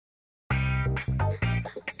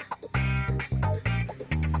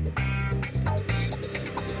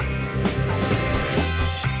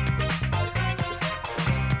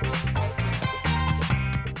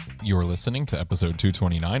You're listening to episode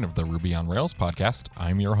 229 of the Ruby on Rails podcast.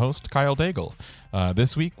 I'm your host, Kyle Daigle.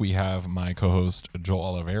 This week, we have my co-host, Joel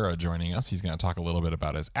Oliveira, joining us. He's going to talk a little bit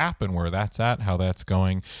about his app and where that's at, how that's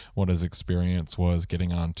going, what his experience was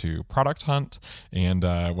getting onto Product Hunt, and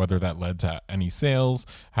whether that led to any sales,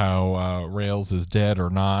 how Rails is dead or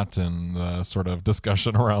not, and the sort of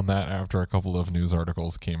discussion around that after a couple of news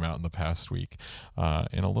articles came out in the past week,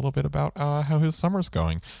 and a little bit about how his summer's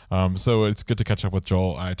going. So it's good to catch up with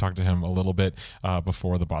Joel. I talked to him a little bit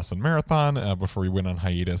before the Boston Marathon, before we went on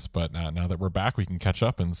hiatus, but now that we're back, we can catch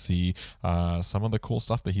up and see some of the cool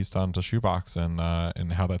stuff that he's done to Shoebox and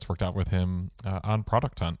how that's worked out with him on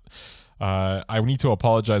Product Hunt. I need to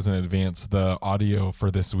apologize in advance. The audio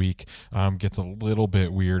for this week gets a little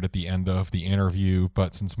bit weird at the end of the interview,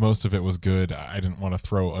 but since most of it was good, I didn't want to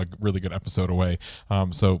throw a really good episode away.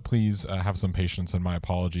 So please have some patience, and my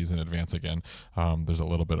apologies in advance again. There's a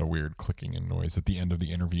little bit of weird clicking and noise at the end of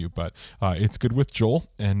the interview, but it's good with Joel.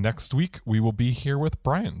 And next week we will be here with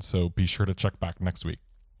Brian. So be sure to check back next week.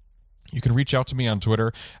 You can reach out to me on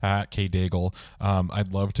Twitter at @KDaigle.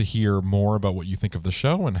 I'd love to hear more about what you think of the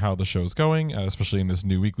show and how the show's going, especially in this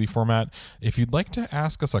new weekly format. If you'd like to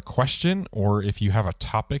ask us a question, or if you have a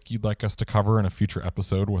topic you'd like us to cover in a future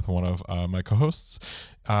episode with one of my co-hosts,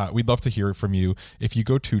 we'd love to hear from you. If you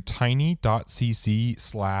go to tiny.cc/ask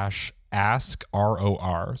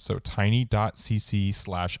ROR, so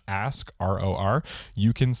tiny.cc/ask ROR,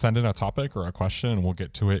 you can send in a topic or a question and we'll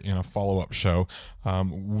get to it in a follow-up show.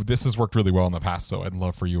 This has worked really well in the past, so I'd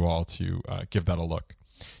love for you all to give that a look.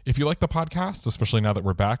 If you like the podcast, especially now that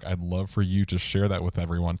we're back, I'd love for you to share that with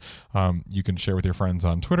everyone. You can share with your friends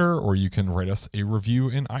on Twitter, or you can write us a review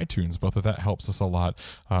in iTunes. Both of that helps us a lot.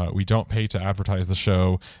 We don't pay to advertise the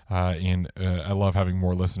show, and I love having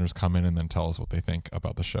more listeners come in and then tell us what they think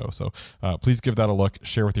about the show. So please give that a look.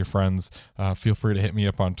 Share with your friends. Feel free to hit me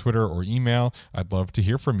up on Twitter or email. I'd love to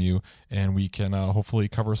hear from you, and we can hopefully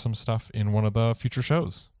cover some stuff in one of the future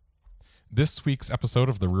shows. This week's episode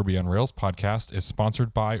of the Ruby on Rails podcast is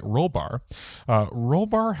sponsored by Rollbar.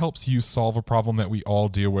 Rollbar helps you solve a problem that we all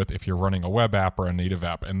deal with if you're running a web app or a native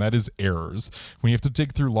app, and that is errors. When you have to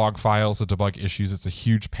dig through log files to debug issues, it's a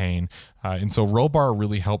huge pain. And so Rollbar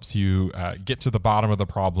really helps you get to the bottom of the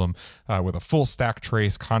problem with a full stack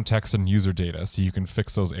trace, context, and user data, so you can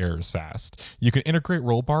fix those errors fast. You can integrate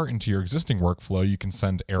Rollbar into your existing workflow. You can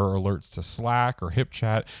send error alerts to Slack or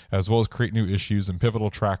HipChat, as well as create new issues in Pivotal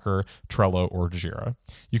Tracker, Trello, or Jira.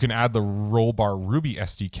 You can add the Rollbar Ruby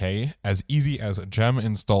SDK as easy as gem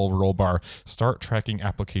install Rollbar. Start tracking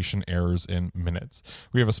application errors in minutes.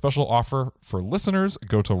 We have a special offer for listeners.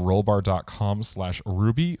 Go to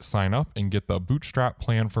rollbar.com/Ruby, sign up, and get the Bootstrap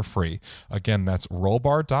plan for free. Again, that's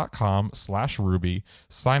rollbar.com/Ruby.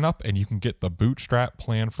 Sign up and you can get the Bootstrap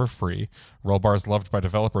plan for free. Rollbar is loved by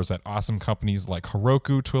developers at awesome companies like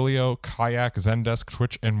Heroku, Twilio, Kayak, Zendesk,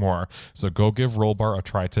 Twitch, and more. So go give Rollbar a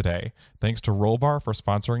try today. Thanks to Rollbar for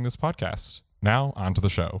sponsoring this podcast. Now, on to the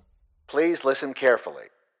show. Please listen carefully.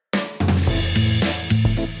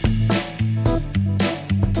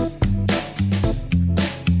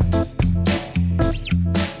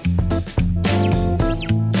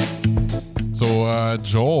 So,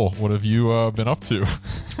 Joel, what have you been up to?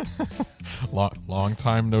 Long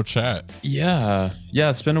time no chat. Yeah,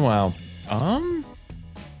 it's been a while.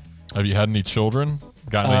 Have you had any children?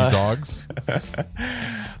 Gotten any dogs?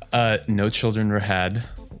 No children were had.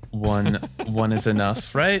 One is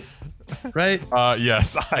enough, right?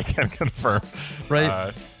 Yes, I can confirm.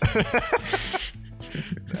 Right.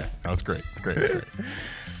 That was great. It's great.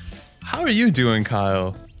 How are you doing,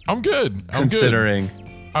 Kyle? I'm good. I'm good.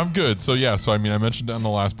 So I mean, I mentioned on the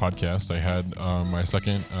last podcast, I had my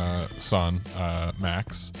second son,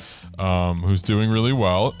 Max, who's doing really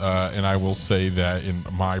well. And I will say that in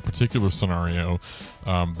my particular scenario,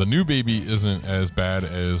 the new baby isn't as bad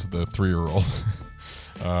as the 3-year-old.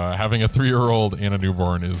 Having a 3-year-old and a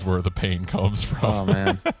newborn is where the pain comes from. Oh,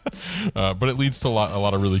 man. But it leads to a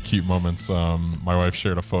lot of really cute moments. My wife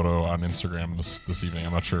shared a photo on Instagram this evening.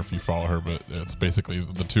 I'm not sure if you follow her, but it's basically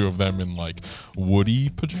the two of them in like Woody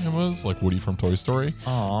pajamas, like Woody from Toy Story.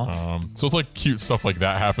 Aww. So it's like cute stuff like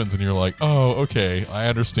that happens and you're like, oh, okay, I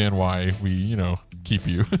understand why we, keep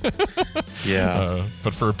you. Yeah.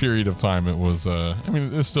 But for a period of time, it was,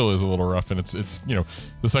 it still is a little rough, and it's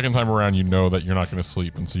the second time around, that you're not going to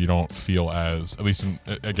sleep, and so you don't feel as, at least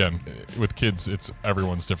again, with kids, it's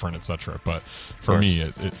everyone's different, etc. But for me,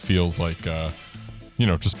 it feels like,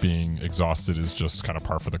 just being exhausted is just kind of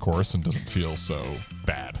par for the course and doesn't feel so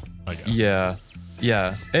bad, I guess. Yeah.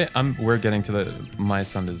 We're getting to my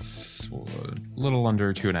son is a little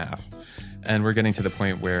under 2.5, and we're getting to the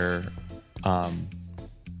point where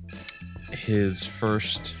his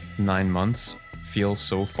first 9 months feel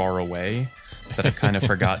so far away that I've kind of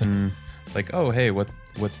forgotten, like, oh, hey,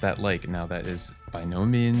 what's that like? Now, that is by no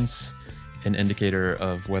means an indicator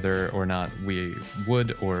of whether or not we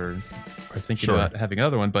would or are thinking about having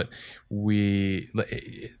another one, but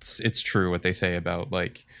it's true what they say about,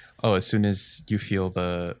 like, oh, as soon as you feel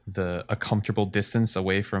a comfortable distance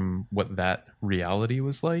away from what that reality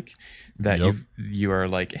was like, that you are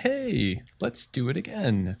like, hey, let's do it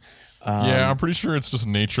again. Yeah, I'm pretty sure it's just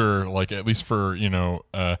nature. Like, at least for,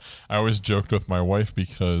 I always joked with my wife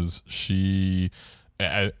because the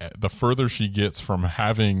further she gets from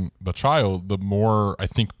having the child, the more I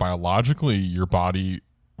think biologically your body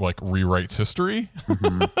like rewrites history.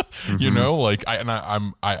 Like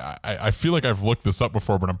I feel like I've looked this up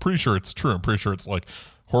before, but I'm pretty sure it's true. I'm pretty sure it's like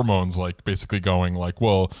hormones, like basically going like,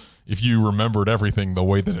 well, if you remembered everything the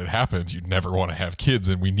way that it happened, you'd never want to have kids,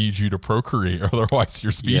 and we need you to procreate, otherwise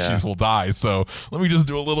your species will die. So let me just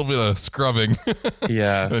do a little bit of scrubbing.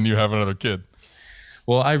 And you have another kid.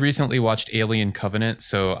 Well, I recently watched Alien Covenant,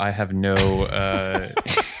 so I have no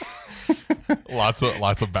lots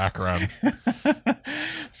of background.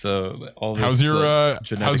 So all this,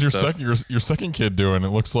 how's your second kid doing? It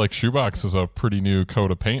looks like Shoebox is a pretty new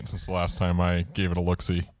coat of paint since the last time I gave it a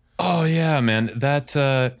look-see. Oh yeah, man. That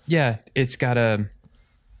it's got a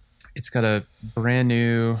brand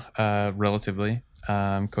new relatively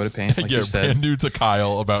coat of paint, like you said. Brand new to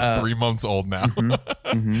Kyle, about 3 months old now. But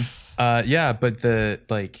there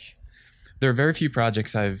are very few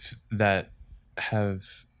projects that have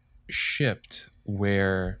shipped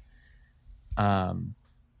where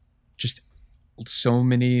just so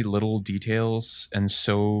many little details and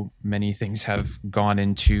so many things have gone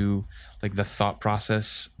into like the thought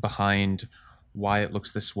process behind why it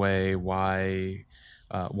looks this way, why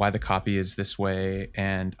the copy is this way.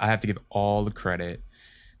 And I have to give all the credit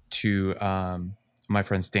to my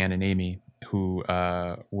friends Dan and Amy, who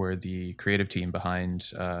were the creative team behind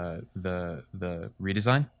the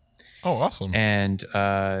redesign. Oh, awesome. And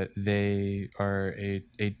they are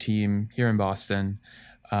a team here in Boston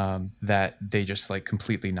that they just like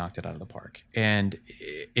completely knocked it out of the park. And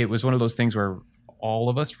it was one of those things where all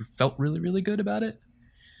of us felt really, really good about it.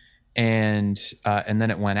 And then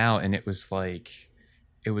it went out, and it was a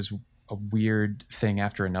weird thing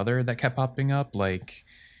after another that kept popping up. Like,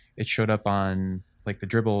 it showed up on like the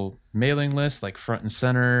Dribble mailing list, like front and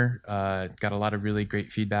center. Got a lot of really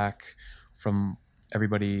great feedback from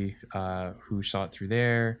everybody who saw it through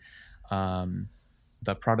there.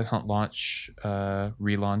 The Product Hunt launch,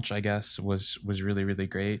 relaunch, I guess, was really, really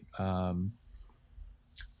great.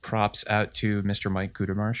 Props out to Mr. Mike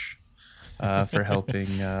Gutermarsh for helping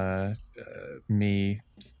me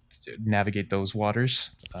navigate those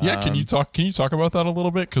waters. Can you talk about that a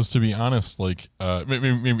little bit? Because to be honest, like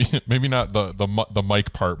maybe not the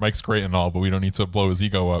Mike part. Mike's great and all, but we don't need to blow his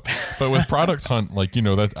ego up. But with Product Hunt, like,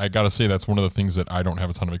 that I gotta say that's one of the things that I don't have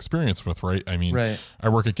a ton of experience with, right? I mean, I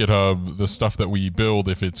work at GitHub. The stuff that we build,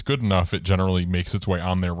 if it's good enough, it generally makes its way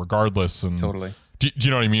on there regardless. And totally. Do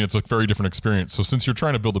you know what I mean? It's a very different experience. So since you're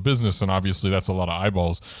trying to build a business, and obviously that's a lot of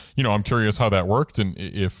eyeballs, I'm curious how that worked, and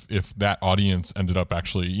if that audience ended up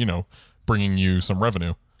actually, bringing you some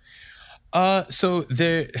revenue. So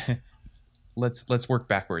there, let's work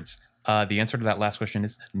backwards. The answer to that last question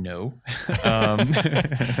is no,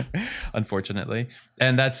 unfortunately,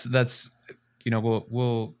 and that's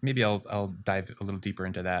we'll maybe I'll dive a little deeper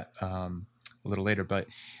into that a little later. But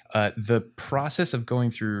the process of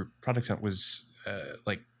going through Product Hunt was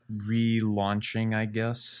like relaunching, I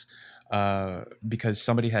guess, because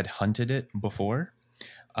somebody had hunted it before,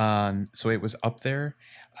 so it was up there.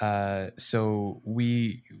 So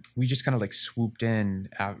we just kind of like swooped in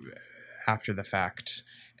after the fact,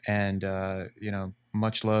 and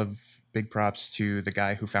much love, big props to the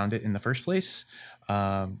guy who found it in the first place,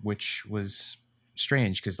 which was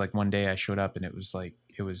strange because like one day I showed up and it was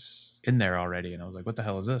in there already, and I was like, what the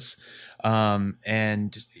hell is this?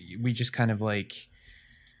 And we just kind of like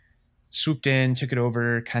swooped in, took it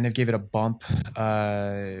over, kind of gave it a bump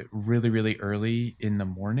really, really early in the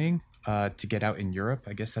morning to get out in Europe.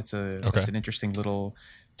 I guess that's an interesting little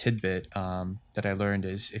tidbit that I learned,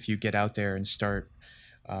 is if you get out there and start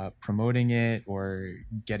promoting it or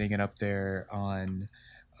getting it up there on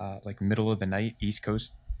like middle of the night East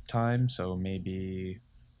Coast time, so maybe,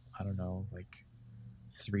 I don't know, like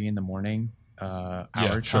 3 a.m.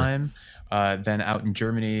 our time, then out in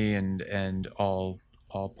Germany and all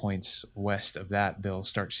all points west of that, they'll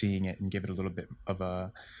start seeing it and give it a little bit of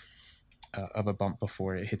a bump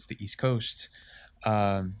before it hits the East Coast.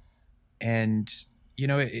 And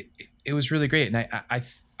it was really great. And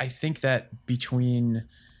I think that between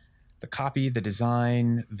the copy, the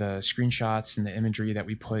design, the screenshots, and the imagery that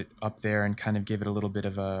we put up there, and kind of give it a little bit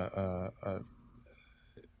of a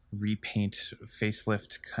repaint,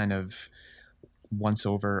 facelift kind of once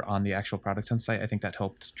over on the actual product hunt site, I think that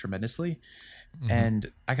helped tremendously. Mm-hmm.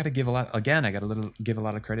 And I got to give a lot of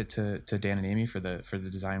credit to Dan and Amy for the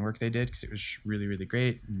design work they did, because it was really, really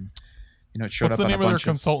great. And it showed What's up the on name of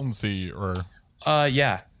their consultancy? Or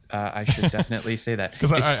I should definitely say that.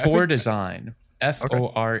 It's For Design.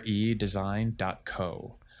 FORE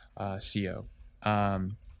design.co, CO.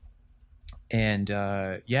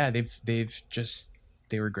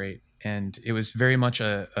 They were great. And it was very much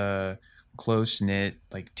a close knit,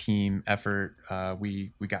 like, team effort.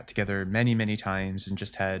 We got together many, many times and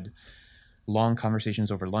just had long conversations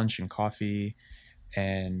over lunch and coffee,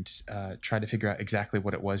 and tried to figure out exactly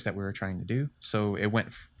what it was that we were trying to do. So it went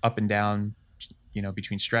up and down,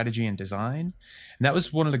 between strategy and design. And that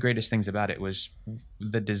was one of the greatest things about it, was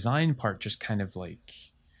the design part just kind of like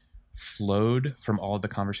flowed from all of the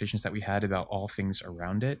conversations that we had about all things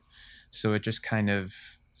around it. So it just kind of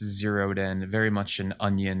zeroed in, very much an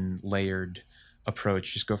onion layered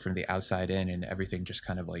approach, just go from the outside in, and everything just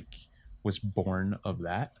kind of like was born of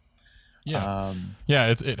that.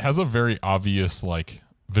 It has a very obvious, like,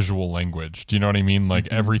 visual language. Do you know what I mean? Like,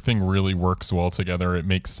 everything really works well together. It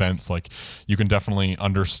makes sense. Like, you can definitely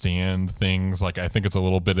understand things. Like, I think it's a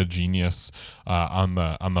little bit of genius on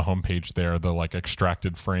the homepage there, the like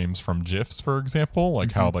extracted frames from GIFs, for example,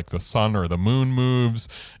 like how like the sun or the moon moves,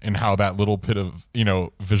 and how that little bit of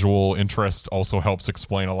visual interest also helps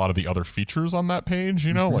explain a lot of the other features on that page,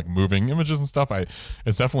 like moving images and stuff.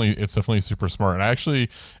 It's definitely super smart. And actually,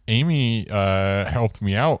 Amy helped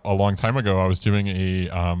me out a long time ago. I was doing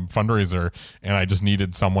a fundraiser, and I just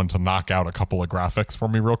needed someone to knock out a couple of graphics for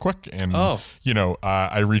me real quick. And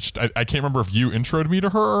I reached, I can't remember if you introed me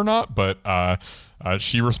to her or not, but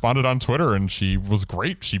she responded on Twitter, and she was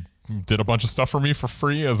great. She did a bunch of stuff for me for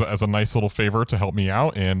free as a nice little favor to help me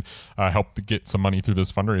out and help get some money through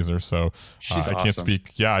this fundraiser. So she's awesome.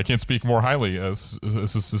 I can't speak more highly. This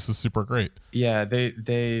is super great. Yeah,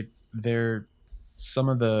 they're some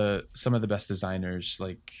of the best designers,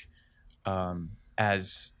 like,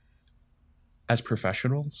 as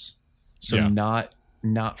professionals. So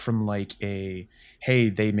not from like a, hey,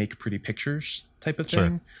 they make pretty pictures type of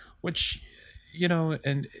thing, which,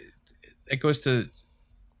 and it goes to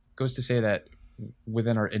say that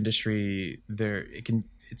within our industry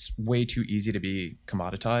it's way too easy to be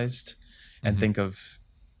commoditized and think of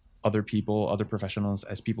other professionals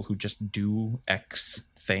as people who just do X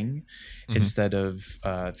thing, instead of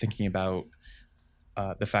thinking about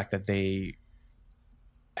the fact that they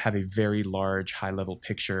have a very large high level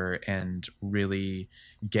picture and really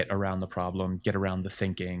get around the problem, get around the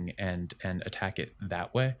thinking, and attack it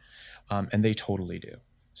that way. And they totally do.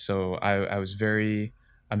 So I'm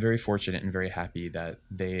very fortunate and very happy that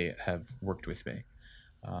they have worked with me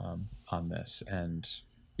on this. And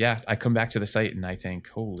I come back to the site and I think,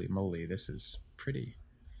 holy moly, this is pretty.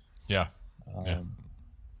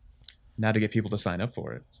 Now to get people to sign up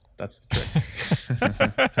for it, that's the trick.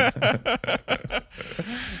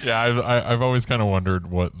 I've always kind of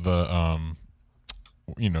wondered what the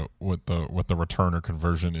what the return or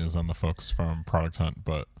conversion is on the folks from Product Hunt,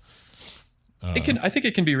 but I think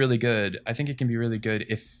it can be really good. I think it can be really good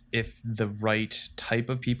if the right type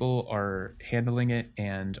of people are handling it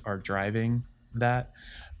and are driving that.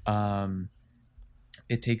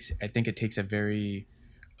 It takes a very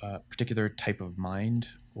particular type of mind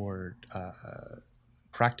or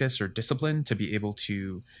practice or discipline to be able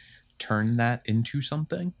to turn that into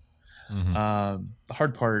something. The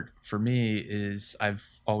hard part for me is I've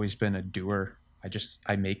always been a doer.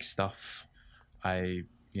 I make stuff. I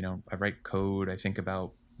write code. I think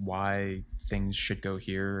about why things should go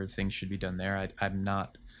here or things should be done there. I'm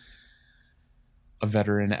not a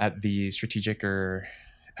veteran at the strategic or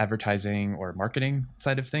advertising or marketing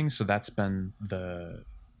side of things. So that's been the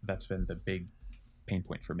big pain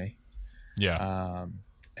point for me.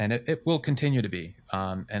 And it will continue to be.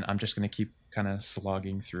 And I'm just going to keep kind of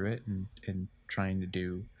slogging through it and trying to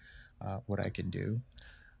do what I can do.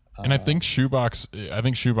 And I think Shoebox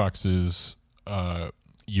is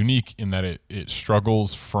unique in that it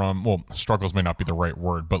struggles struggles may not be the right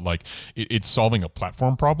word, but like it's solving a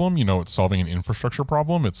platform problem. It's solving an infrastructure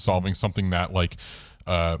problem. It's solving something that, like,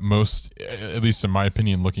 most, at least in my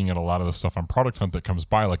opinion, looking at a lot of the stuff on Product Hunt that comes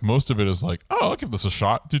by, like most of it is like, oh, I'll give this a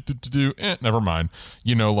shot. Never mind.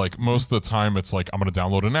 Like most of the time it's like, I'm going to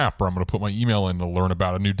download an app or I'm going to put my email in to learn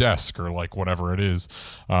about a new desk or like whatever it is.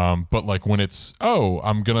 But like when it's, oh,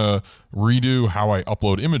 I'm going to redo how I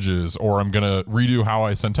upload images, or I'm going to redo how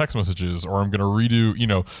I send text messages, or I'm going to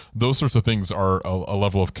redo, those sorts of things are a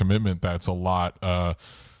level of commitment that's a lot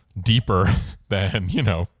deeper than,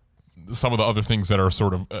 some of the other things that are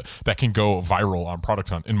sort of that can go viral on Product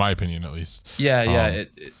Hunt, in my opinion, at least. Yeah.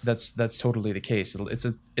 That's totally the case.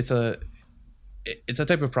 It's a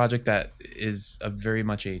type of project that is very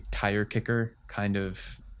much a tire kicker kind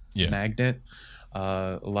of magnet.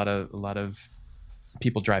 A lot of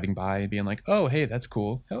people driving by and being like, oh, hey, that's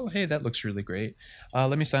cool. Oh, hey, that looks really great.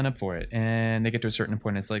 Let me sign up for it. And they get to a certain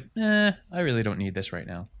point. And it's like, I really don't need this right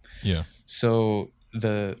now. Yeah. So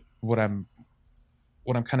what I'm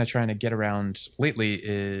kind of trying to get around lately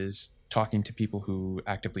is talking to people who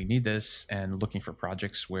actively need this and looking for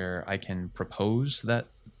projects where I can propose that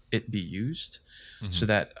it be used, so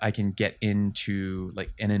that I can get into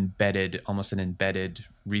like almost an embedded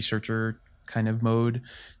researcher kind of mode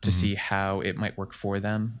to see how it might work for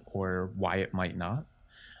them or why it might not.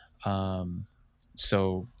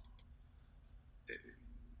 So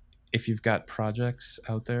if you've got projects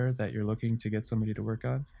out there that you're looking to get somebody to work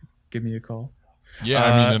on, give me a call. Yeah,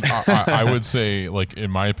 I mean, I would say, like,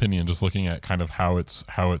 in my opinion, just looking at kind of how it's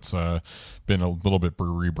been a little bit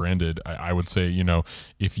rebranded, I would say,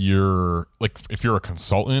 if you're a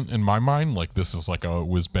consultant, in my mind, like, this is like a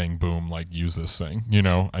whiz bang boom, like, use this thing,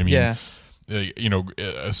 I mean,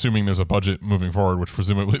 assuming there's a budget moving forward, which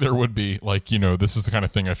presumably there would be, like, this is the kind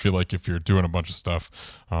of thing I feel like if you're doing a bunch of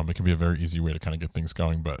stuff, it can be a very easy way to kind of get things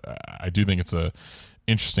going. But I do think it's a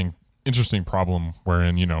interesting problem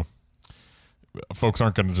wherein, folks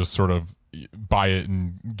aren't going to just sort of buy it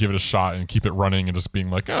and give it a shot and keep it running and just being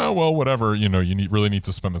like, oh, well, whatever, you really need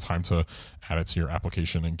to spend the time to add it to your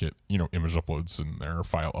application and get, image uploads in there or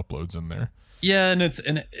file uploads in there. Yeah. And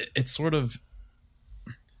it's sort of,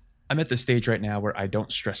 I'm at the stage right now where I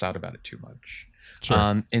don't stress out about it too much.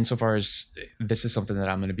 Sure. Insofar as this is something that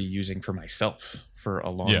I'm going to be using for myself for a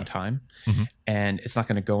long time, and it's not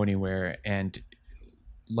going to go anywhere. And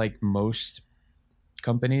like most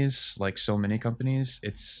companies, like so many companies,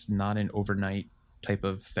 it's not an overnight type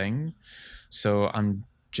of thing. So I'm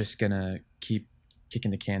just going to keep kicking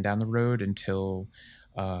the can down the road until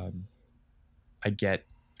I get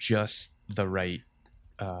just the right,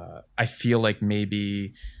 I feel like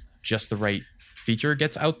maybe just the right feature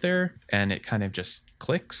gets out there and it kind of just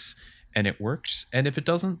clicks and it works. And if it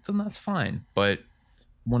doesn't, then that's fine. But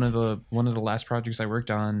one of the last projects I worked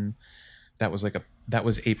on that was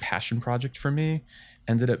a passion project for me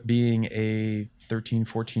ended up being a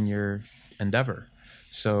 13-14 year endeavor.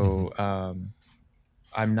 So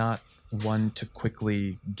I'm not one to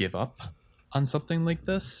quickly give up on something like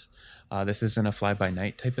this. This isn't a fly by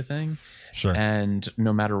night type of thing. Sure. And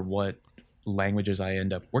no matter what languages I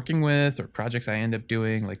end up working with or projects I end up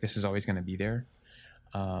doing, like, this is always going to be there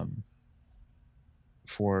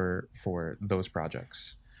for those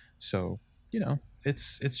projects. So,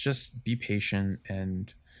 it's just be patient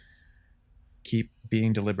and keep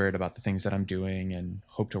being deliberate about the things that I'm doing and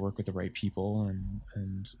hope to work with the right people, and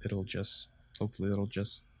hopefully it'll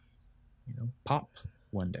just pop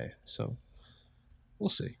one day. So we'll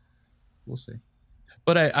see.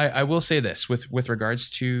 But I will say this with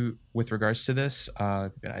regards to this,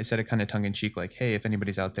 I said it kind of tongue in cheek, like, hey, if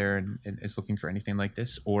anybody's out there and is looking for anything like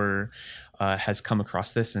this, or has come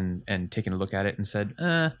across this and taken a look at it and said,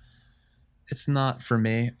 it's not for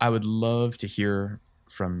me, I would love to hear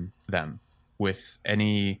from them with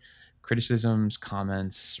any criticisms,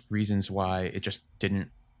 comments, reasons why it just didn't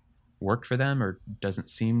work for them or doesn't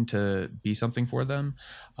seem to be something for them.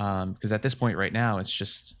 Because at this point right now, it's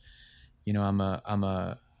just,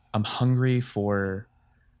 I'm hungry for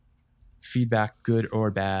feedback, good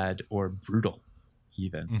or bad or brutal,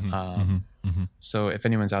 even. So if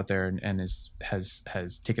anyone's out there and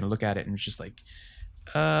has taken a look at it and it's just like,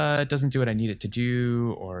 it doesn't do what I need it to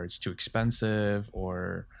do, or it's too expensive,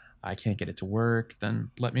 or I can't get it to work,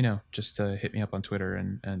 then let me know. Just hit me up on Twitter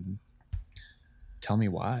and tell me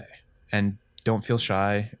why. And don't feel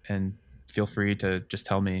shy, and feel free to just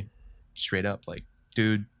tell me straight up, like,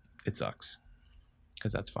 dude, it sucks,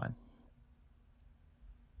 because that's fine.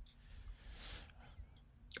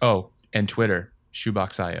 Oh, and Twitter,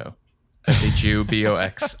 shoebox.io.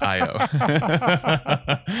 SHUBOXIO.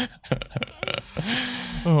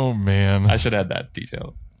 Oh man, I should add that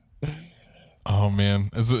detail. Oh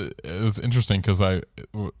man, it's interesting because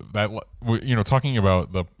talking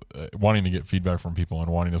about wanting to get feedback from people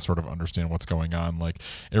and wanting to sort of understand what's going on. Like,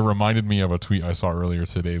 it reminded me of a tweet I saw earlier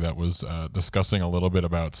today that was discussing a little bit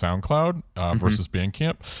about SoundCloud versus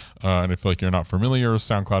Bandcamp. And if like you're not familiar,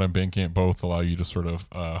 SoundCloud and Bandcamp both allow you to sort of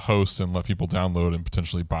host and let people download and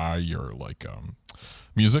potentially buy your like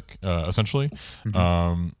music, essentially.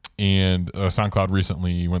 And SoundCloud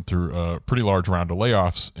recently went through a pretty large round of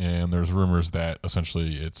layoffs, and there's rumors that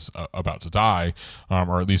essentially it's about to die,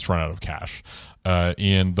 or at least run out of cash.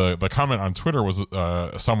 And the comment on Twitter was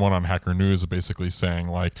someone on Hacker News basically saying,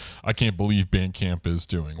 like, I can't believe Bandcamp is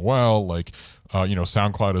doing well. Like,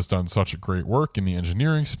 SoundCloud has done such a great work in the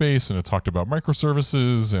engineering space, and it talked about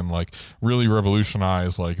microservices and like really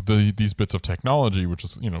revolutionized like these bits of technology, which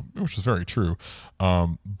is very true.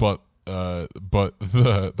 But the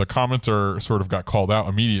commenter sort of got called out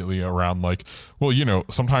immediately around like, well,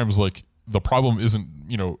 sometimes like the problem isn't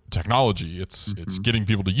technology, it's getting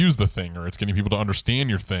people to use the thing, or it's getting people to understand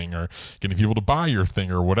your thing, or getting people to buy your thing,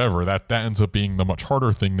 or whatever. That ends up being the much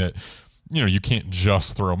harder thing that you can't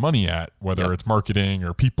just throw money at, whether it's marketing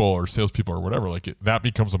or people or salespeople or whatever. Like that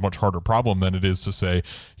becomes a much harder problem than it is to say,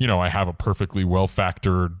 I have a perfectly well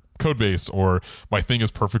factored code base, or my thing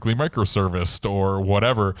is perfectly microserviced, or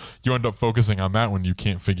whatever. You end up focusing on that when you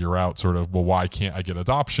can't figure out sort of, well, why can't I get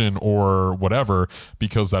adoption or whatever,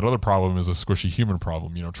 because that other problem is a squishy human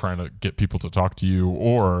problem, trying to get people to talk to you,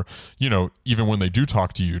 or even when they do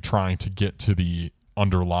talk to you, trying to get to the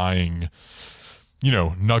underlying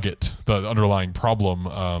nugget, the underlying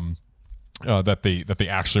problem that they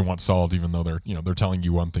actually want solved, even though they're telling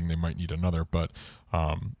you one thing, they might need another. But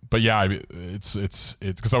yeah, it's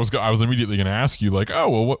because I was immediately going to ask you like,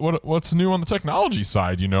 oh, well, what's new on the technology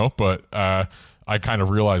side, but I kind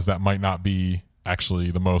of realized that might not be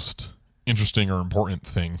actually the most interesting or important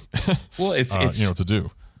thing. Well, it's to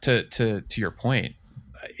do. To your point,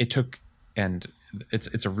 it took, and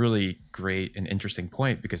it's a really great and interesting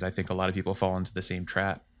point, because I think a lot of people fall into the same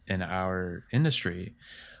trap in our industry.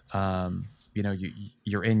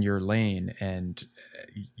 You're in your lane and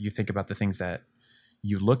you think about the things that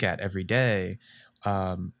you look at every day.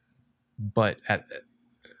 But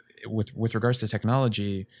with regards to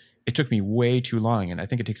technology, it took me way too long. And I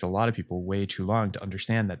think it takes a lot of people way too long to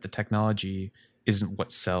understand that the technology isn't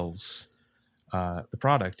what sells the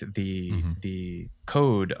product. The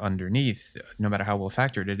code underneath, no matter how well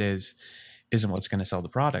factored it is, isn't what's going to sell the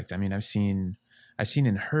product. I mean, I've seen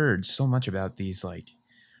and heard so much about these like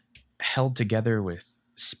held together with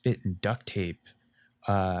spit and duct tape.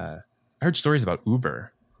 I heard stories about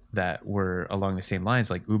Uber that were along the same lines.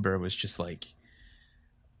 Like Uber was just like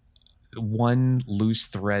one loose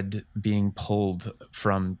thread being pulled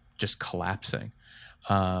from just collapsing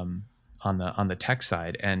on the tech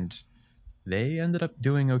side, and they ended up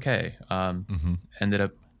doing okay. Ended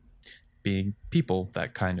up being people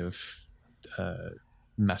that kind of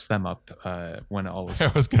mess them up when all is,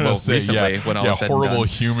 I was gonna say, recently, when all is said and horrible done.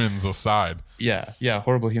 humans aside.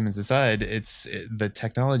 Horrible humans aside, the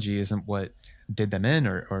technology isn't what did them in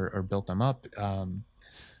or built them up.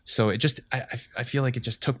 So it just, I feel like it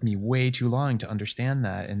just took me way too long to understand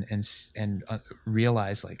that and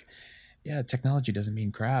realize like, yeah, technology doesn't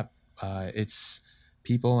mean crap. It's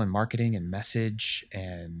people and marketing and message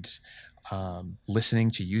and listening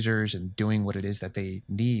to users and doing what it is that they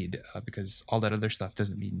need, because all that other stuff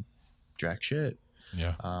doesn't mean jack shit.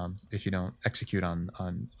 Yeah. If you don't execute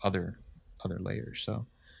on other layers. So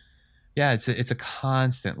yeah, it's a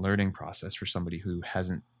constant learning process for somebody who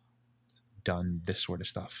hasn't done this sort of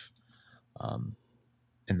stuff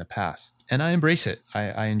in the past, and I embrace it.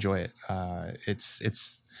 I enjoy it.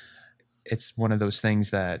 It's one of those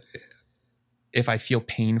things that if I feel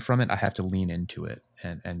pain from it, I have to lean into it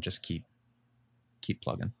and just keep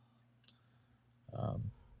plugging.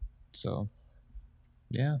 So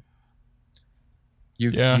yeah,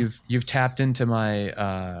 you've tapped into my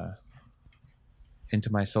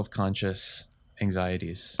self-conscious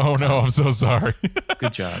anxieties. Oh no, I'm so sorry.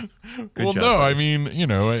 Good job. Well, no, buddy. I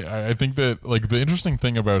mean, I think that like the interesting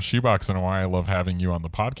thing about Shoebox and why I love having you on the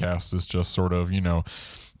podcast is just sort of,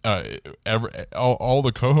 all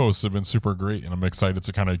the co-hosts have been super great, and I'm excited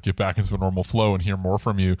to kind of get back into a normal flow and hear more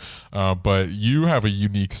from you. But you have a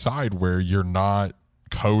unique side where you're not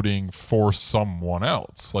coding for someone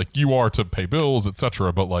else. Like you are to pay bills,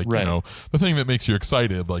 etc. But like, right. The thing that makes you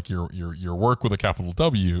excited, like your work with a capital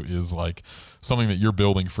W, is like something that you're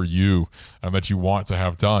building for you and that you want to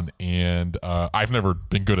have done. And I've never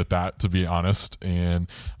been good at that, to be honest. And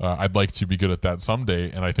I'd like to be good at that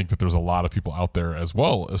someday. And I think that there's a lot of people out there as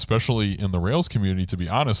well, especially in the Rails community, to be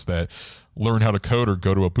honest, that learn how to code or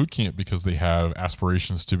go to a boot camp because they have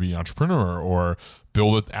aspirations to be an entrepreneur or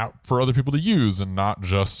build an app for other people to use and not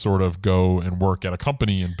just sort of go and work at a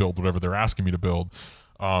company and build whatever they're asking me to build.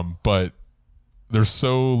 But there's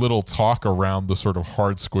so little talk around the sort of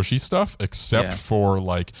hard, squishy stuff, except for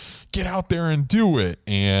like, get out there and do it.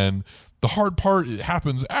 And the hard part, it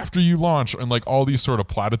happens after you launch, and like all these sort of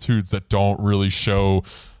platitudes that don't really show,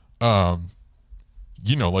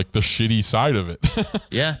 like the shitty side of it.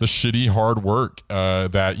 Yeah. The shitty hard work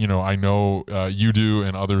that, I know you do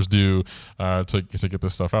and others do to get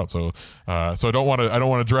this stuff out. So I don't want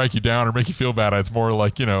to drag you down or make you feel bad. It's more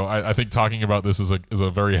like, I think talking about this is a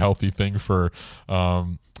very healthy thing for,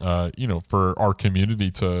 for our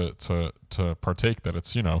community to partake, that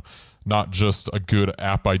it's, not just a good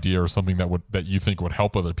app idea or something that you think would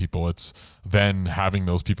help other people. It's then having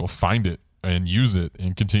those people find it and use it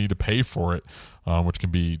and continue to pay for it, which can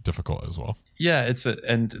be difficult as well. Yeah,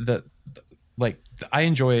 I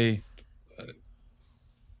enjoy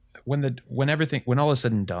when all is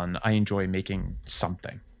said and done, I enjoy making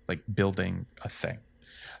something, like building a thing.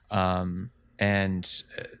 And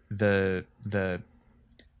the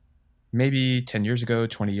maybe 10 years ago,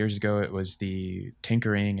 20 years ago, it was the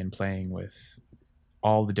tinkering and playing with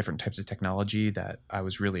all the different types of technology that I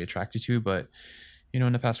was really attracted to. But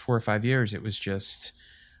in the past 4 or 5 years, it was just,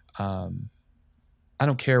 I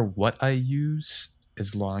don't care what I use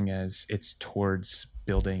as long as it's towards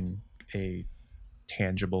building a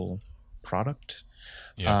tangible product.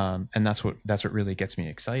 Yeah. And that's what really gets me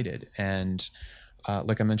excited. And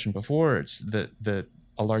like I mentioned before, it's a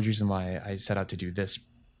large reason why I set out to do this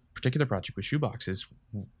particular project with Shoeboxes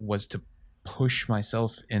was to push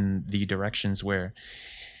myself in the directions where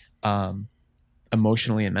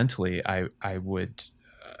emotionally and mentally I would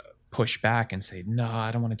push back and say, no,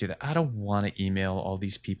 I don't want to do that. I don't want to email all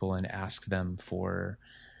these people and ask them for,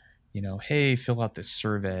 hey, fill out this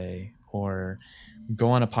survey, or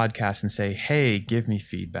go on a podcast and say, hey, give me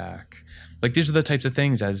feedback. Like, these are the types of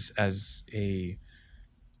things as a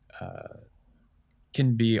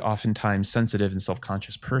can be oftentimes sensitive and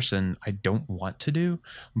self-conscious person I don't want to do,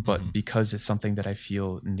 but because it's something that I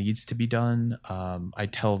feel needs to be done, I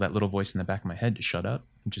tell that little voice in the back of my head to shut up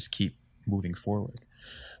and just keep moving forward.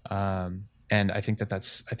 And I think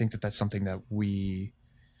that's something that we,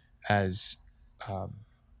 as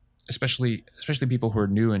especially people who are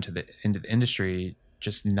new into the industry,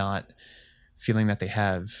 just not feeling that they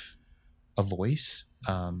have a voice,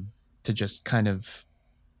 to just kind of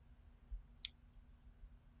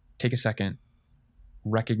take a second,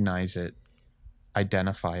 recognize it,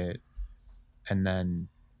 identify it, and then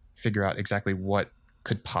figure out exactly what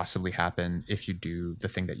could possibly happen if you do the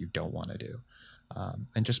thing that you don't want to do,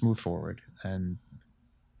 and just move forward. And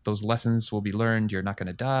those lessons will be learned. You're not going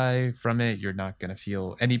to die from it. You're not going to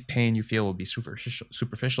feel any pain. You feel will be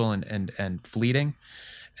superficial and fleeting,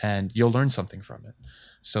 and you'll learn something from it.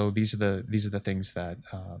 So these are the things that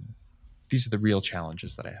these are the real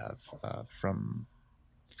challenges that I have from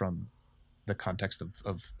the context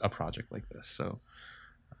of a project like this. So,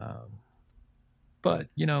 but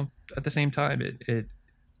at the same time,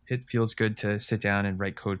 it feels good to sit down and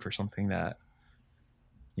write code for something that,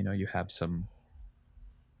 you have some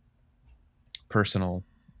personal,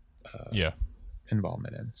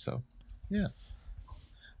 involvement in. So, yeah,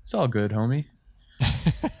 it's all good, homie.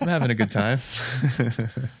 I'm having a good time.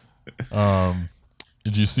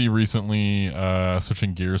 Did you see recently,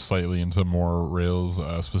 switching gears slightly into more Rails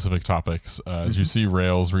specific topics, did you see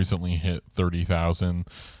Rails recently hit 30,000,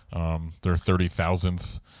 their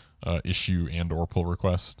 30,000th issue and or pull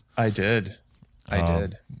request? I did.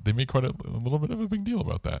 They made quite a little bit of a big deal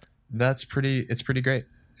about that. It's pretty great.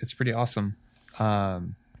 It's pretty awesome.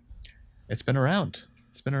 It's been around.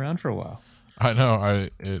 It's been around for a while. I know.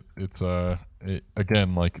 It's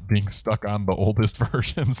again, like being stuck on the oldest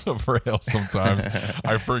versions of Rails. Sometimes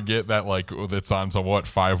I forget that like it's on to what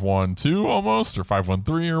 5.1.2 almost, or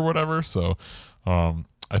 5.1.3 or whatever. So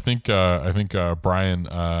I think Brian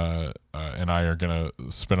and I are gonna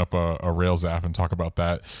spin up a Rails app and talk about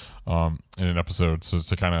that in an episode, so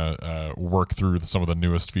to kind of work through some of the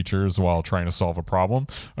newest features while trying to solve a problem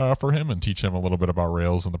for him and teach him a little bit about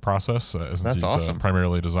Rails in the process, since That's he's awesome.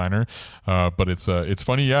 Primarily a designer. But it's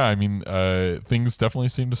funny, yeah. I mean, things definitely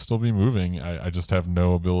seem to still be moving. I just have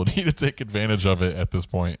no ability to take advantage of it at this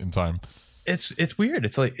point in time. It's weird.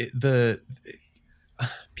 It's like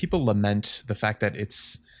people lament the fact that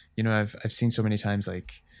it's, I've seen so many times,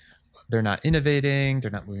 like, they're not innovating,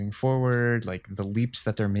 they're not moving forward, like the leaps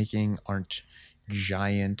that they're making aren't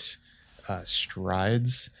giant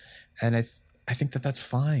strides. And I think that that's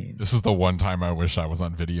fine. This is the one time I wish I was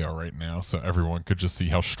on video right now so everyone could just see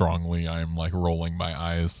how strongly I'm like rolling my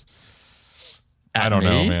eyes. At I don't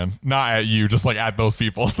know, me? man. Not at you, just like at those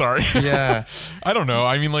people. Sorry. Yeah. I don't know.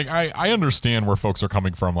 I mean, like I understand where folks are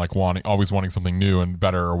coming from, like always wanting something new and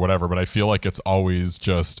better or whatever, but I feel like it's always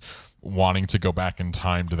just wanting to go back in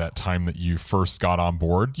time to that time that you first got on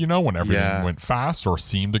board, you know, when everything went fast or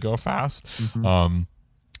seemed to go fast.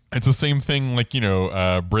 It's the same thing, like, you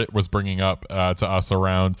know, Britt was bringing up to us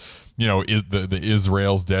around, you know, is the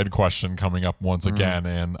Israel's dead question coming up once again,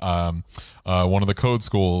 and one of the code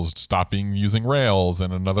schools stopping using Rails,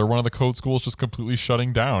 and another one of the code schools just completely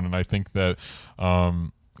shutting down. And I think that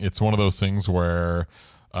it's one of those things where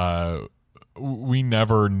we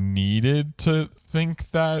never needed to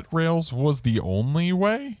think that Rails was the only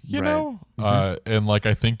way, you know? And like,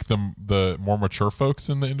 I think the more mature folks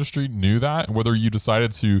in the industry knew that, and whether you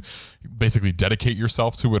decided to basically dedicate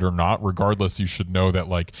yourself to it or not, regardless, you should know that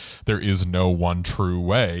like there is no one true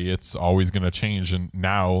way. It's always going to change. And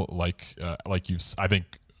now, I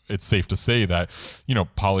think it's safe to say that, you know,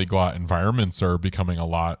 polyglot environments are becoming a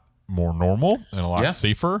lot more normal and a lot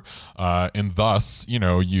safer, and thus, you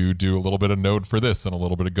know, you do a little bit of Node for this and a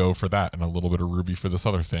little bit of Go for that and a little bit of Ruby for this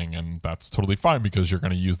other thing, and that's totally fine because you're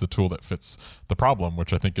going to use the tool that fits the problem,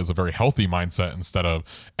 which I think is a very healthy mindset, instead of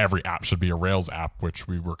every app should be a Rails app, which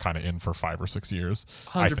we were kind of in for 5 or 6 years.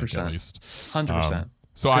 100%. I think, at least 100%.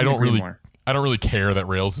 So I don't really care that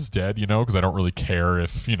Rails is dead, you know, because I don't really care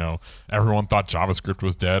if, you know, everyone thought JavaScript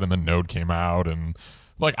was dead and then Node came out, and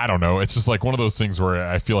like, I don't know. It's just like one of those things where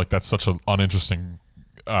I feel like that's such an uninteresting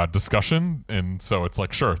discussion. And so it's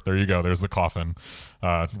like, sure, there you go. There's the coffin.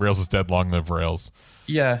 Rails is dead. Long live Rails.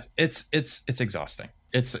 Yeah, it's exhausting.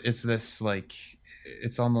 It's this like,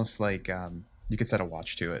 it's almost like you could set a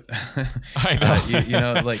watch to it. I know. You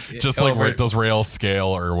know, like just like does Rails scale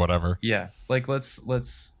or whatever. Yeah, like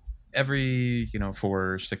let's every 4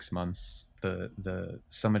 or 6 months the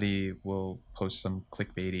somebody will post some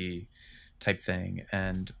clickbaity type thing,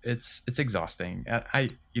 and it's exhausting. I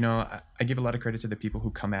give a lot of credit to the people who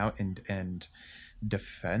come out and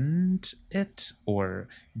defend it or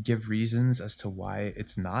give reasons as to why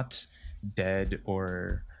it's not dead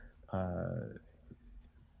or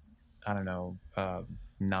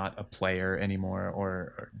not a player anymore,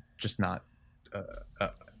 or just not a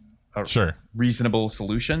sure reasonable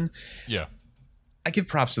solution. Yeah, I give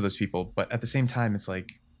props to those people, but at the same time, it's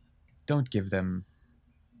like, don't give them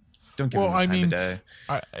the time of day.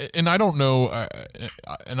 I don't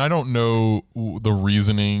know the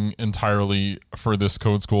reasoning entirely for this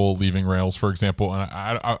code school leaving Rails, for example. And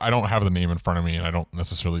I don't have the name in front of me, and I don't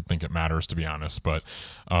necessarily think it matters, to be honest. But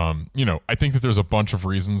I think that there's a bunch of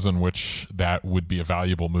reasons in which that would be a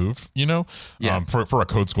valuable move. For a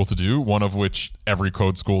code school to do. One of which every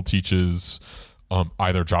code school teaches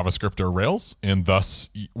either JavaScript or Rails, and thus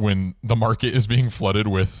when the market is being flooded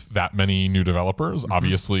with that many new developers,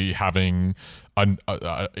 obviously having a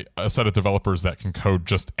set of developers that can code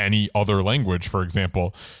just any other language, for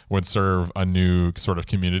example, would serve a new sort of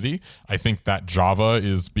community. I think that Java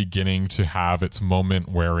is beginning to have its moment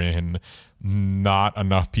wherein not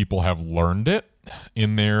enough people have learned it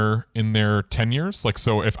in their tenures. Like,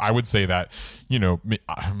 so if I would say that,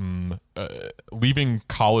 leaving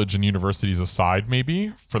college and universities aside,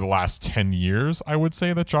 maybe for the last 10 years, I would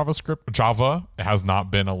say that Java has not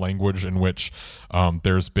been a language in which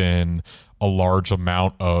there's been a large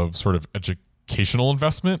amount of sort of educational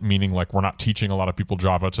investment, meaning like we're not teaching a lot of people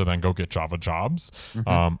Java to then go get Java jobs.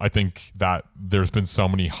 I think that there's been so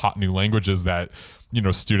many hot new languages that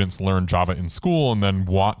students learn Java in school and then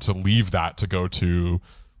want to leave that to go to,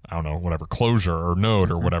 I don't know, whatever, Clojure or Node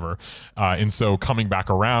or whatever. And so coming back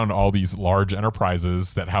around, all these large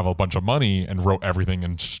enterprises that have a bunch of money and wrote everything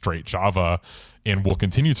in straight Java and will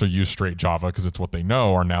continue to use straight Java because it's what they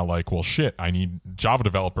know, are now like, well, shit, I need Java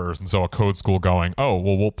developers. And so a code school going, oh,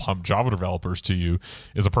 well, we'll pump Java developers to you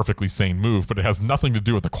is a perfectly sane move, but it has nothing to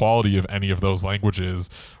do with the quality of any of those languages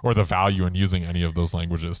or the value in using any of those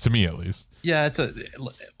languages, to me at least. Yeah,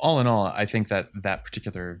 all in all, I think that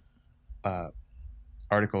particular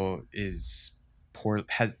article is poor.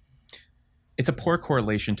 It's a poor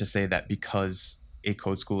correlation to say that because a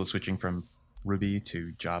code school is switching from Ruby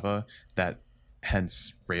to Java, that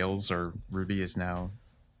hence Rails or Ruby is now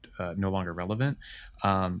no longer relevant,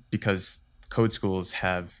 because code schools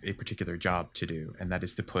have a particular job to do, and that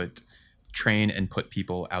is to train and put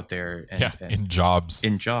people out there in jobs.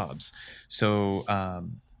 So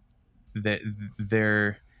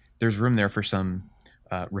there's room there for some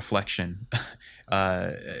reflection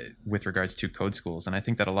with regards to code schools, and I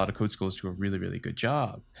think that a lot of code schools do a really, really good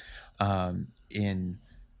job in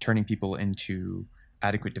turning people into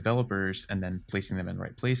adequate developers and then placing them in the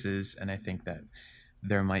right places. And I think that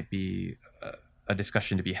there might be a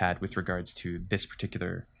discussion to be had with regards to this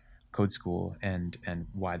particular code school and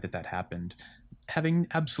why that happened, having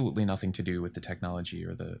absolutely nothing to do with the technology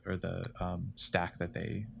or the stack that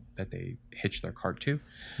they hitch their cart to.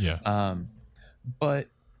 Yeah. But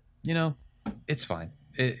it's fine.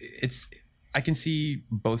 I can see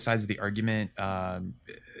both sides of the argument.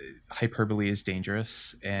 Hyperbole is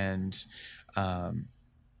dangerous, and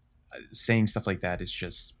saying stuff like that is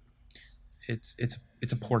just it's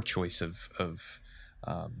a poor choice of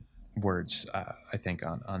words. I think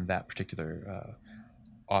on that particular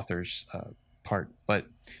author's part, but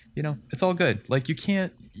it's all good. Like you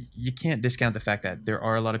can't discount the fact that there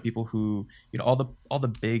are a lot of people who all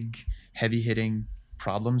the big heavy hitting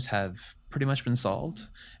problems have pretty much been solved,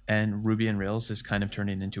 and Ruby on Rails is kind of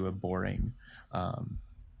turning into a boring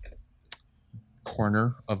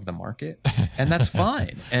corner of the market, and that's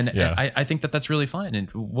fine. And Yeah. I think that's really fine. And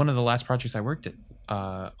one of the last projects I worked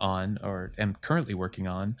on, or am currently working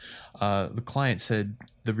on, the client said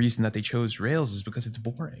the reason that they chose Rails is because it's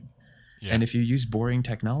boring. Yeah. And if you use boring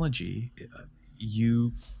technology,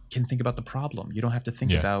 you can think about the problem. You don't have to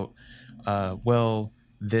think about,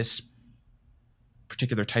 this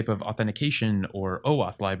particular type of authentication or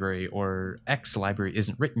OAuth library or X library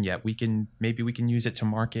isn't written yet. Maybe we can use it to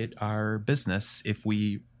market our business if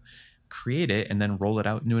we create it and then roll it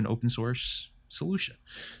out into an open source solution.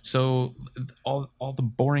 So all the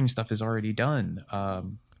boring stuff is already done.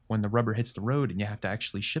 When the rubber hits the road and you have to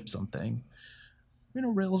actually ship something,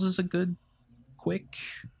 Rails is a good, quick,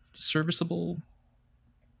 serviceable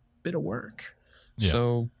bit of work. Yeah.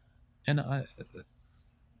 So,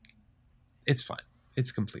 it's fine.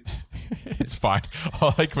 It's complete. It's fine.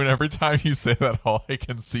 Like when every time you say that, all I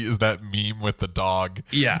can see is that meme with the dog.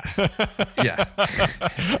 Yeah. Yeah.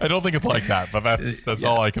 I don't think it's like that, but that's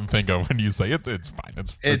all I can think of when you say it. It's fine.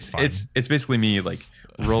 It's fine. It's basically me like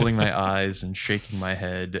rolling my eyes and shaking my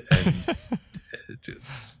head and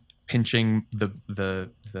pinching the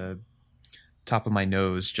top of my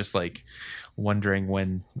nose, just like wondering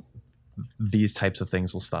when these types of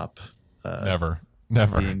things will stop.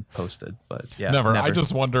 Never being posted, but never. I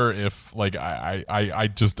just wonder if like I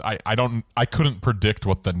couldn't predict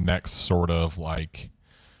what the next sort of like,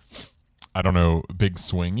 I don't know, big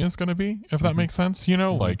swing is going to be, if that makes sense.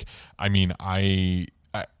 Like, I mean, I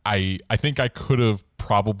think I could have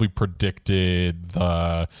probably predicted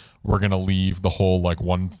we're going to leave the whole like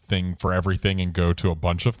one thing for everything and go to a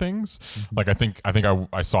bunch of things. Like, I think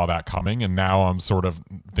I saw that coming, and now I'm sort of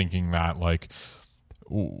thinking that like,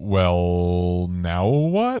 well, now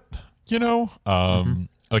what?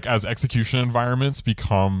 Like as execution environments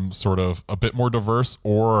become sort of a bit more diverse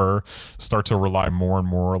or start to rely more and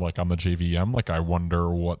more like on the JVM, like I wonder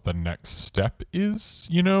what the next step is,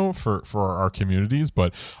 for our communities.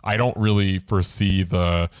 But I don't really foresee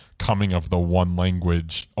the coming of the one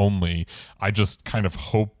language only. I just kind of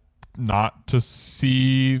hope not to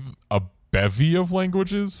see a bevy of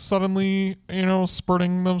languages suddenly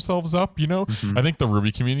spurting themselves up. I think the Ruby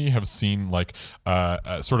community have seen like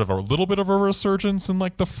sort of a little bit of a resurgence in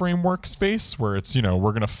like the framework space, where it's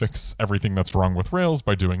we're gonna fix everything that's wrong with Rails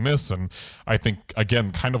by doing this. And I think,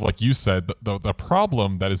 again, kind of like you said, the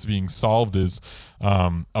problem that is being solved is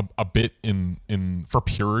a bit in for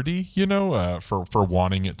purity, for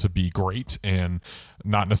wanting it to be great, and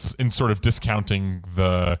not necessarily in sort of discounting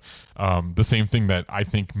the same thing that I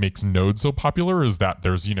think makes Node so popular, is that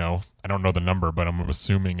there's I don't know the number, but I'm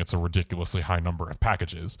assuming it's a ridiculously high number of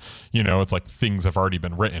packages. It's like things have already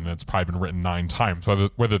been written, and it's probably been written 9 times.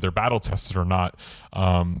 Whether they're battle tested or not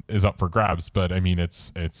is up for grabs. But I mean,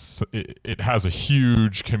 it has a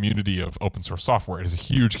huge community of open source software. It has a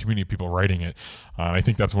huge community of people writing it. And I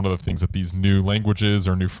think that's one of the things that these new languages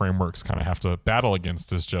or new frameworks kind of have to battle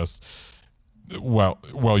against, is just, well,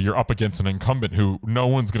 you're up against an incumbent who no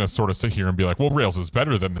one's going to sort of sit here and be like, well, Rails is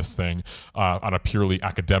better than this thing on a purely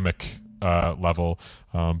academic level.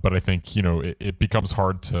 But I think, it becomes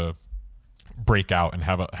hard to break out and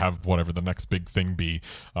have whatever the next big thing be,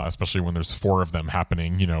 especially when there's 4 of them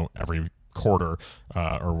happening, every quarter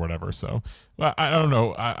or whatever. So I don't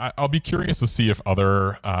know. I'll be curious to see if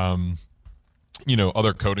other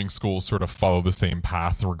coding schools sort of follow the same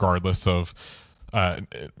path, regardless of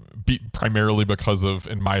primarily because of,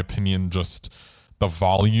 in my opinion, just the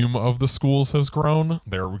volume of the schools has grown.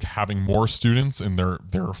 They're having more students, and there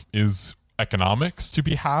is economics to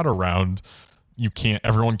be had around.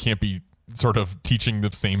 Everyone can't be sort of teaching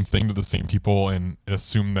the same thing to the same people and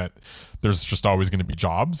assume that there's just always going to be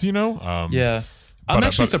jobs, I'm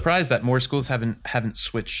actually surprised that more schools haven't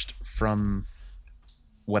switched from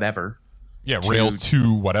whatever. Yeah, Rails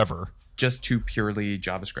to whatever. Just to purely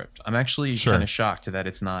JavaScript. I'm actually kind of shocked that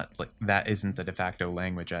it's not like that isn't the de facto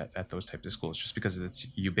language at those types of schools, just because of its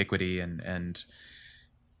ubiquity and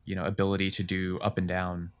ability to do up and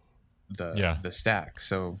down the stack.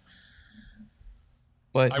 So,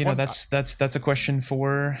 but that's a question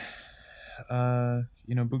for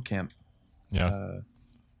boot camp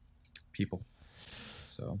people.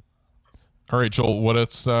 So. All right, Joel,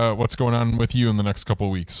 what's going on with you in the next couple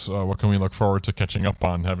of weeks? What can we look forward to catching up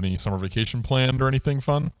on? Have any summer vacation planned or anything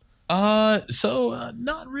fun? So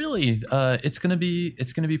not really. It's gonna be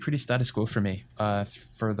pretty status quo for me.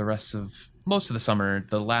 For the rest of most of the summer,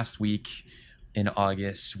 the last week in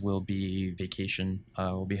August will be vacation.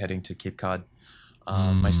 We'll be heading to Cape Cod.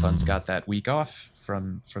 My son's got that week off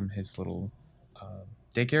from his little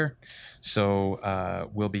daycare, so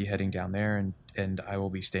we'll be heading down there, and I will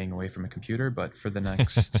be staying away from a computer. But for the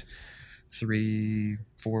next 3-4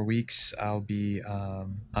 weeks, I'll be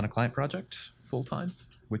on a client project full time,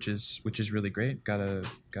 which is really great. Got a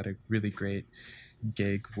really great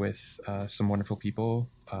gig with some wonderful people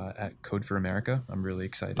at Code for America. I'm really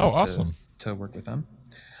excited. Oh, awesome. to work with them.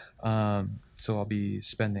 So I'll be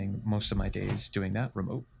spending most of my days doing that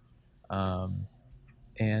remote.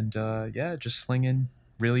 Just slinging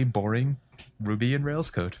really boring Ruby and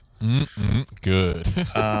Rails code. Good.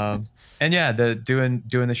 Doing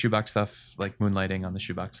the shoebox stuff, like moonlighting on the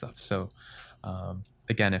shoebox stuff. So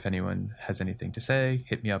again, if anyone has anything to say,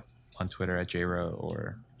 hit me up on Twitter at jro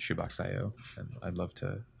or shoebox.io, and I'd love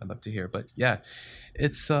to hear. But yeah,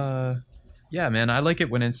 it's man, I like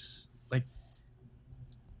it when it's like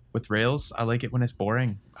with Rails. I like it when it's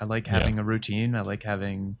boring. I like having a routine. I like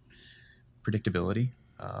having predictability.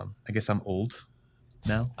 I guess I'm old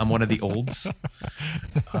now. I'm one of the olds.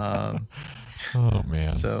 Oh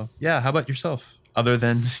man. So yeah, how about yourself? Other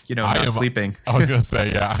than not sleeping. I was gonna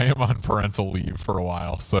say, I am on parental leave for a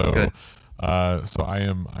while, so good. So I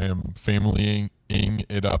am familying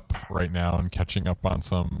it up right now and catching up on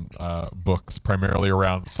some books primarily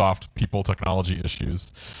around soft people technology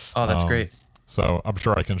issues. Oh, that's great. So I'm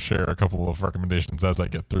sure I can share a couple of recommendations as I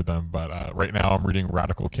get through them. But right now I'm reading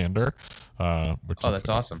Radical Candor, which that's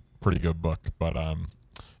awesome. Pretty good book. But I'm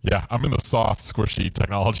in the soft, squishy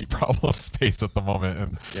technology problem space at the moment,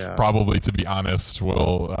 and probably, to be honest,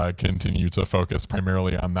 will continue to focus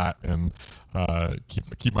primarily on that and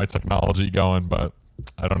keep my technology going. But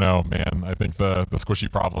I don't know, man. I think the squishy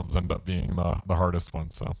problems end up being the hardest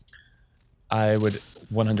ones. So I would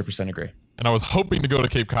 100% agree. And I was hoping to go to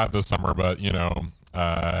Cape Cod this summer, but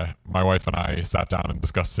my wife and I sat down and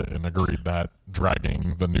discussed it and agreed that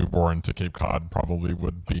dragging the newborn to Cape Cod probably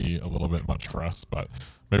would be a little bit much for us. But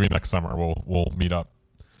maybe next summer we'll meet up.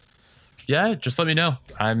 Yeah, just let me know.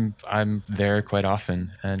 I'm there quite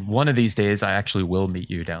often, and one of these days I actually will meet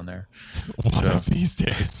you down there. One of these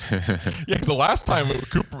days, yeah. Because the last time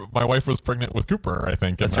my wife was pregnant with Cooper, I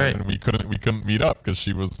think. That's right. And we couldn't meet up because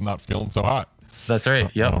she was not feeling so hot. That's right.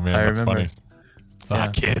 Yep. Oh man, that's remember.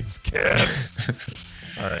 Funny. Kids.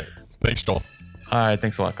 All right. Thanks, Joel. All right.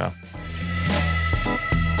 Thanks a lot, Kyle.